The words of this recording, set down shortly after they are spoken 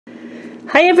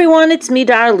Hi everyone, it's me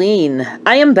Darlene.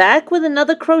 I am back with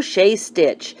another crochet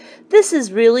stitch. This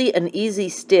is really an easy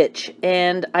stitch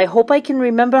and I hope I can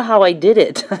remember how I did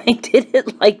it. I did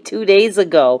it like 2 days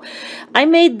ago. I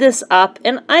made this up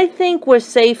and I think we're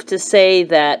safe to say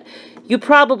that you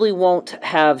probably won't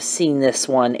have seen this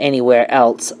one anywhere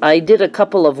else. I did a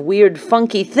couple of weird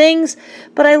funky things,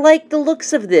 but I like the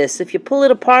looks of this. If you pull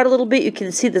it apart a little bit, you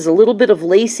can see there's a little bit of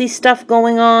lacy stuff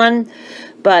going on,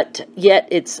 but yet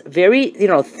it's very,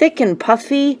 thick and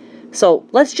puffy. So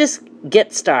let's just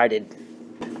get started.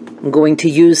 I'm going to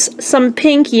use some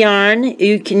pink yarn.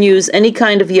 You can use any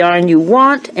kind of yarn you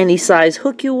want, any size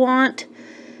hook you want.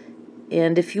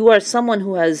 And if you are someone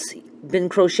who has been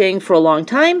crocheting for a long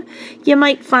time, you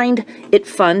might find it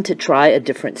fun to try a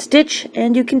different stitch,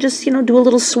 and you can just do a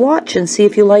little swatch and see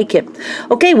if you like it.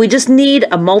 Okay, we just need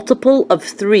a multiple of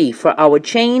 3 for our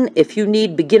chain. If you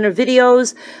need beginner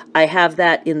videos, I have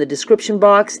that in the description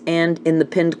box and in the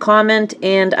pinned comment,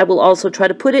 and I will also try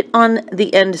to put it on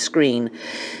the end screen.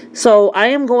 So I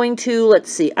am going to,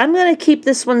 let's see, I'm going to keep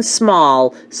this one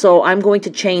small, so I'm going to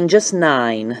chain just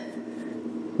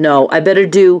 9. No, I better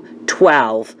do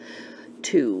 12.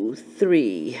 2,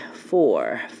 3,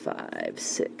 4, 5,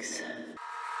 6.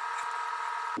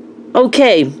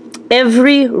 Okay,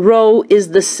 every row is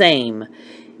the same.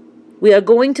 We are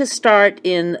going to start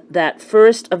in that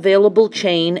first available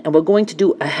chain and we're going to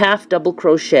do a half double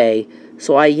crochet.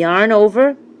 So I yarn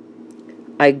over,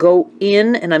 I go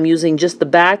in and I'm using just the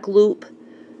back loop,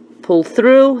 pull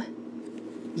through,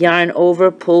 yarn over,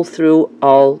 pull through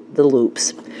all the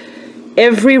loops.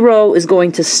 Every row is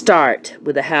going to start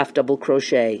with a half double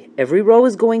crochet. Every row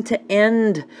is going to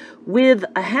end with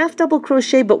a half double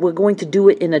crochet, but we're going to do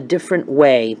it in a different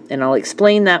way, and I'll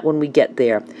explain that when we get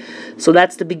there. So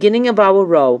that's the beginning of our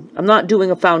row. I'm not doing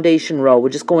a foundation row. We're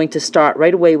just going to start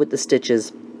right away with the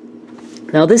stitches.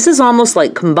 Now this is almost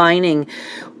like combining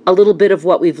a little bit of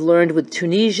what we've learned with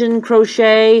Tunisian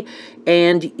crochet,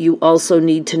 and you also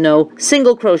need to know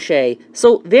single crochet.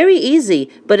 So very easy,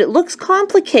 but it looks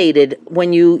complicated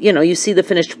when you see the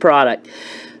finished product.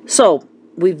 So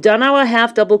we've done our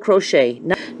half double crochet.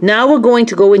 Now we're going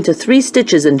to go into 3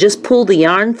 stitches and just pull the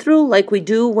yarn through like we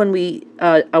do when we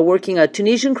are working a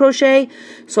Tunisian crochet.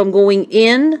 So I'm going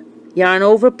in, yarn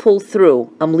over, pull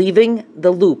through. I'm leaving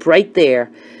the loop right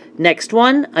there. Next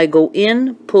one, I go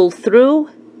in, pull through.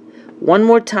 One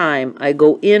more time, I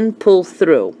go in, pull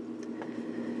through.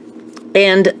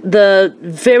 And the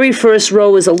very first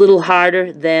row is a little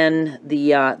harder than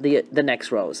the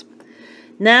next rows.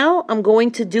 Now I'm going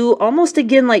to do almost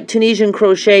again like Tunisian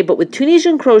crochet, but with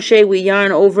Tunisian crochet we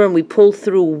yarn over and we pull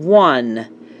through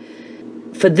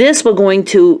 1. For this we're going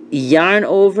to yarn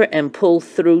over and pull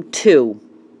through 2.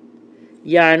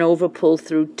 Yarn over, pull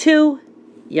through 2.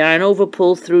 Yarn over,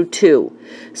 pull through 2.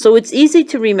 So it's easy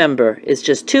to remember. It's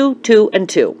just 2, 2, and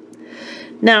 2.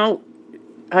 Now,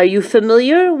 are you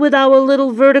familiar with our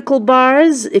little vertical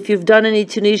bars? If you've done any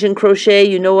Tunisian crochet,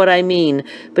 you know what I mean.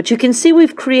 But you can see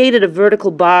we've created a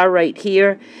vertical bar right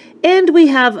here, and we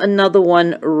have another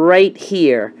one right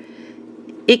here.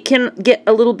 It can get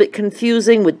a little bit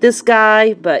confusing with this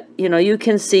guy, but you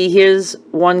can see here's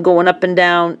one going up and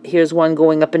down, here's one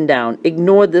going up and down.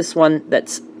 Ignore this one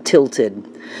that's tilted.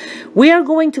 We are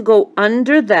going to go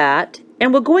under that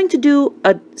and we're going to do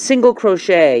a single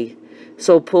crochet.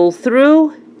 So pull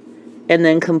through and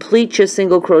then complete your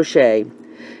single crochet.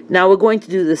 Now we're going to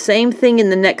do the same thing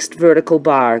in the next vertical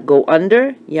bar. Go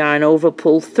under, yarn over,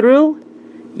 pull through,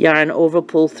 yarn over,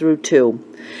 pull through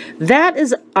 2. That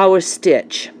is our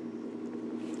stitch.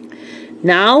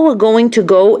 Now we're going to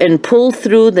go and pull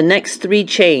through the next 3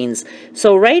 chains.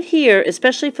 So right here,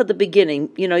 especially for the beginning,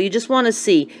 you just want to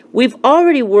see, we've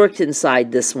already worked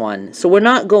inside this one. So we're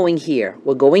not going here.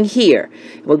 We're going here.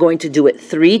 We're going to do it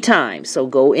 3 times. So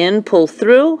go in, pull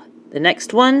through. The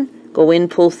next one, go in,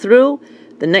 pull through.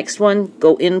 The next one,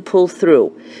 go in, pull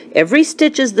through. Every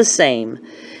stitch is the same.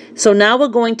 So now we're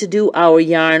going to do our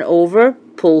yarn over,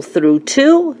 pull through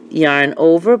 2, yarn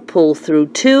over, pull through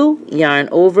 2, yarn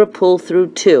over, pull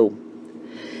through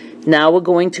 2. Now we're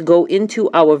going to go into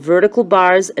our vertical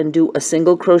bars and do a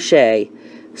single crochet.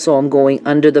 So I'm going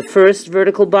under the first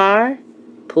vertical bar,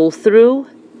 pull through,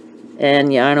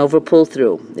 and yarn over, pull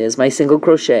through. There's my single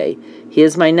crochet.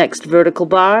 Here's my next vertical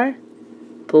bar,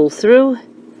 pull through,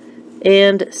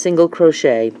 and single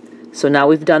crochet. So now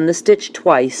we've done the stitch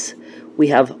twice. We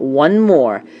have one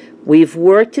more. We've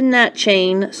worked in that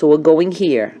chain, so we're going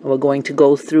here. We're going to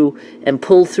go through and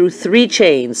pull through 3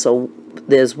 chains. So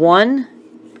there's 1,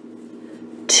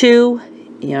 2,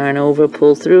 yarn over,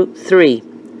 pull through, 3.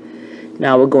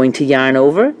 Now we're going to yarn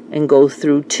over and go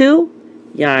through 2,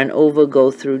 yarn over, go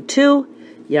through 2,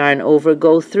 yarn over,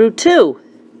 go through 2.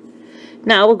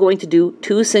 Now we're going to do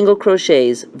 2 single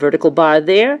crochets, vertical bar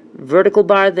there, vertical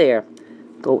bar there.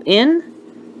 Go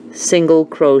in, single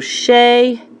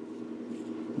crochet,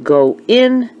 go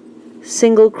in,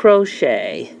 single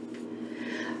crochet.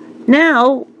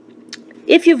 Now,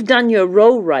 if you've done your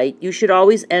row right, you should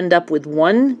always end up with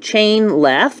 1 chain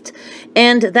left,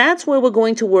 and that's where we're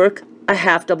going to work a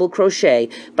half double crochet.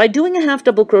 By doing a half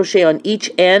double crochet on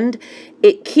each end,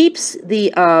 it keeps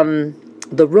the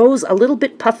rows a little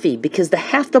bit puffy because the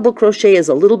half double crochet is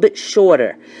a little bit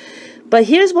shorter. But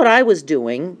here's what I was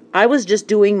doing. I was just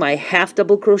doing my half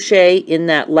double crochet in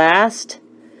that last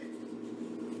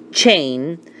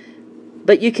chain,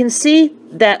 but you can see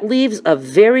that leaves a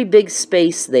very big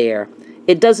space there.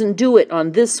 It doesn't do it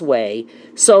on this way,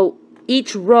 so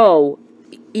each row,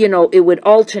 you know, it would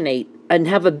alternate and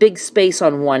have a big space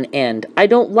on one end. I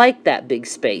don't like that big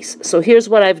space, so here's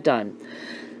what I've done.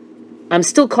 I'm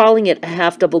still calling it a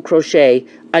half double crochet.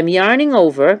 I'm yarning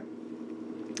over,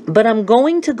 but I'm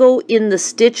going to go in the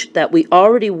stitch that we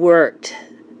already worked,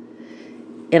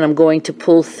 and I'm going to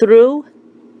pull through,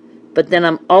 but then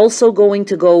I'm also going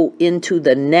to go into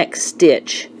the next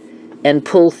stitch and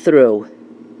pull through.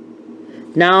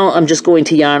 Now I'm just going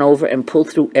to yarn over and pull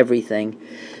through everything.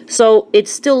 So it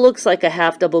still looks like a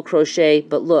half double crochet,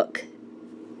 but look,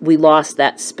 we lost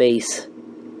that space.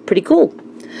 Pretty cool.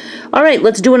 All right,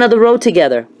 let's do another row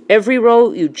together. Every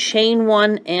row you chain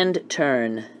 1 and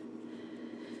turn.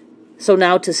 So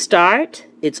now to start,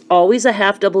 it's always a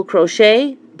half double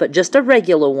crochet, but just a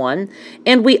regular one,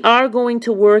 and we are going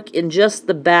to work in just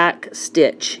the back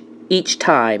stitch each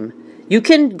time. You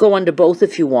can go under both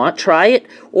if you want, try it,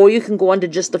 or you can go under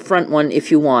just the front one if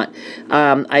you want.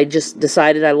 I just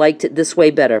decided I liked it this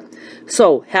way better.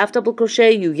 So half double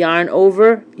crochet, you yarn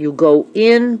over, you go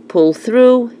in, pull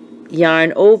through,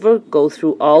 yarn over, go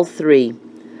through all 3.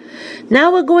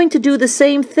 Now we're going to do the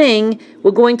same thing.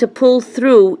 We're going to pull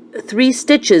through 3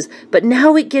 stitches, but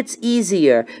now it gets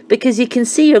easier because you can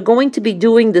see you're going to be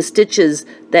doing the stitches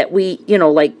that we, you know,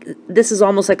 like this is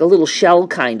almost like a little shell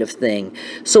kind of thing.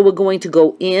 So we're going to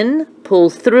go in, pull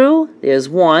through, there's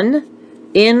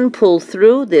 1, in, pull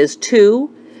through, there's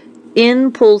 2,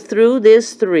 in, pull through,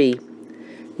 there's 3.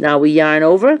 Now we yarn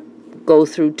over, go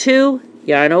through 2,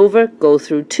 yarn over, go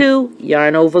through 2,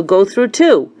 yarn over, go through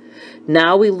 2.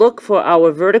 Now we look for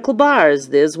our vertical bars.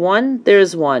 There's 1,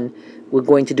 there's 1. We're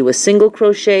going to do a single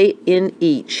crochet in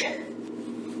each.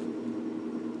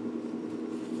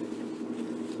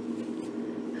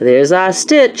 There's our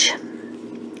stitch.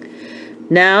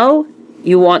 Now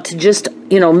you want to just,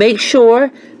 you know, make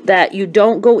sure that you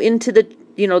don't go into the,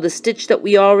 you know, the stitch that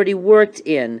we already worked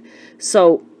in.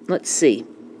 So let's see.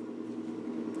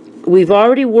 We've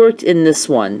already worked in this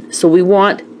one, so we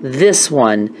want this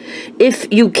one.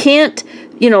 If you can't,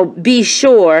 you know, be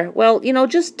sure, well, you know,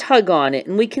 just tug on it,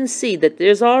 and we can see that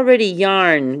there's already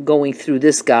yarn going through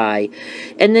this guy.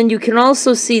 And then you can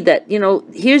also see that, you know,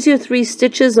 here's your 3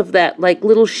 stitches of that, like,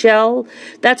 little shell.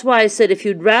 That's why I said if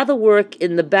you'd rather work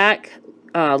in the back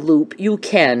loop, you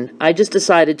can. I just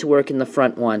decided to work in the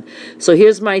front one. So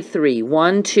here's my 3.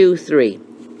 1, 2, 3.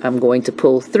 I'm going to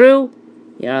pull through,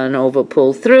 yarn over,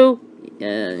 pull through,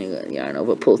 and yarn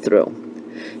over, pull through.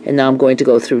 And now I'm going to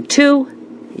go through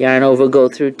 2, yarn over, go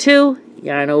through 2,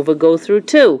 yarn over, go through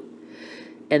 2.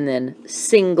 And then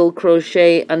single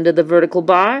crochet under the vertical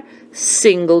bar,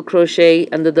 single crochet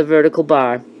under the vertical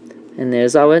bar. And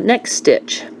there's our next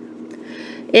stitch.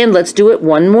 And let's do it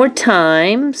one more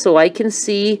time so I can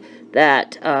see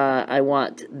that I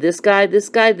want this guy, this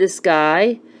guy, this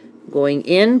guy. Going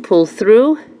in, pull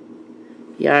through,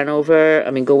 yarn over,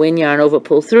 go in, yarn over,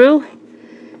 pull through,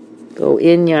 go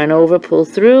in, yarn over, pull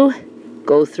through,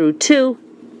 go through 2,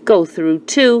 go through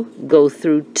 2, go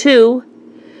through 2,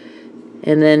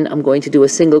 and then I'm going to do a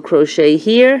single crochet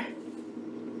here,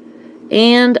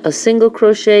 and a single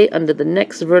crochet under the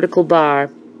next vertical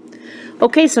bar.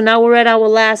 Okay, so now we're at our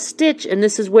last stitch, and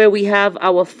this is where we have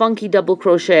our funky double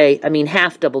crochet,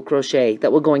 half double crochet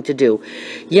that we're going to do.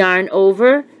 Yarn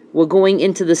over, we're going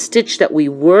into the stitch that we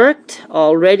worked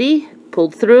already,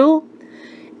 pulled through,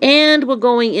 and we're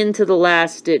going into the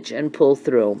last stitch and pull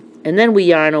through. And then we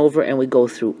yarn over and we go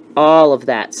through all of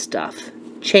that stuff.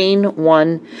 Chain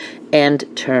 1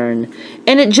 and turn.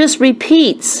 And it just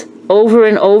repeats over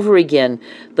and over again.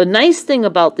 The nice thing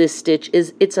about this stitch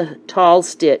is it's a tall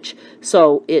stitch,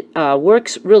 so it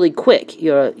works really quick.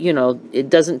 It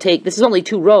doesn't take, this is only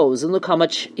 2 rows, and look how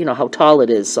much, how tall it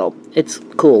is, so it's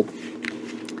cool.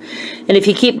 And if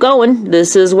you keep going,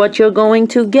 this is what you're going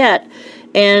to get.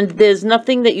 And there's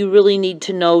nothing that you really need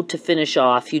to know to finish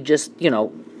off. You just,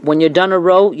 when you're done a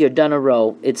row, you're done a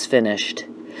row. It's finished.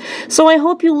 So I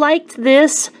hope you liked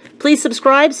this. Please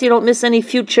subscribe so you don't miss any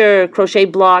future crochet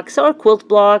blocks or quilt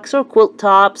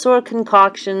tops or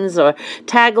concoctions or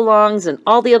tag-alongs and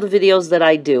all the other videos that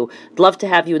I do. I'd love to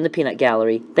have you in the peanut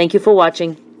gallery. Thank you for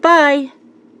watching. Bye!